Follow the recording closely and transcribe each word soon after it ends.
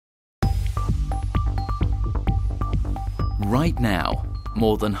Right now,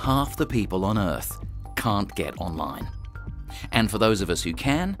 more than half the people on Earth can't get online. And for those of us who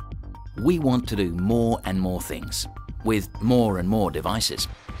can, we want to do more and more things with more and more devices.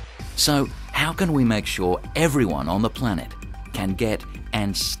 So how can we make sure everyone on the planet can get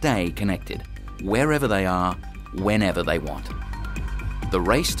and stay connected wherever they are, whenever they want? The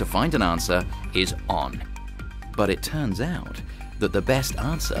race to find an answer is on. But it turns out that the best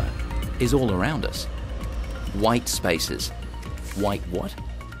answer is all around us. White spaces. White what?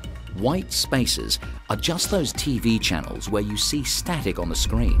 White spaces are just those TV channels where you see static on the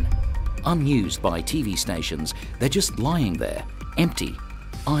screen. Unused by TV stations, they're just lying there, empty,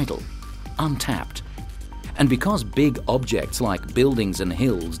 idle, untapped. And because big objects like buildings and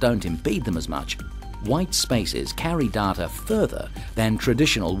hills don't impede them as much, white spaces carry data further than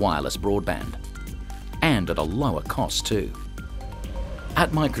traditional wireless broadband. And at a lower cost too.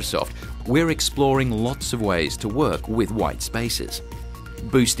 At Microsoft, we're exploring lots of ways to work with white spaces,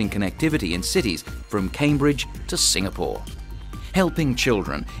 boosting connectivity in cities from Cambridge to Singapore, helping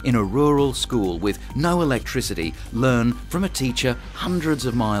children in a rural school with no electricity learn from a teacher hundreds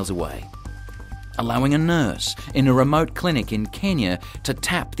of miles away, allowing a nurse in a remote clinic in Kenya to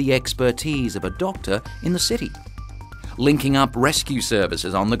tap the expertise of a doctor in the city, linking up rescue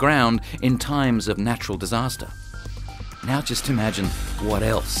services on the ground in times of natural disaster. Now just imagine what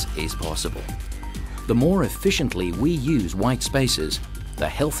else is possible. The more efficiently we use white spaces, the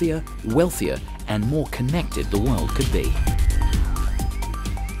healthier, wealthier, and more connected the world could be.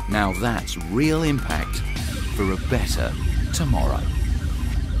 Now that's real impact for a better tomorrow.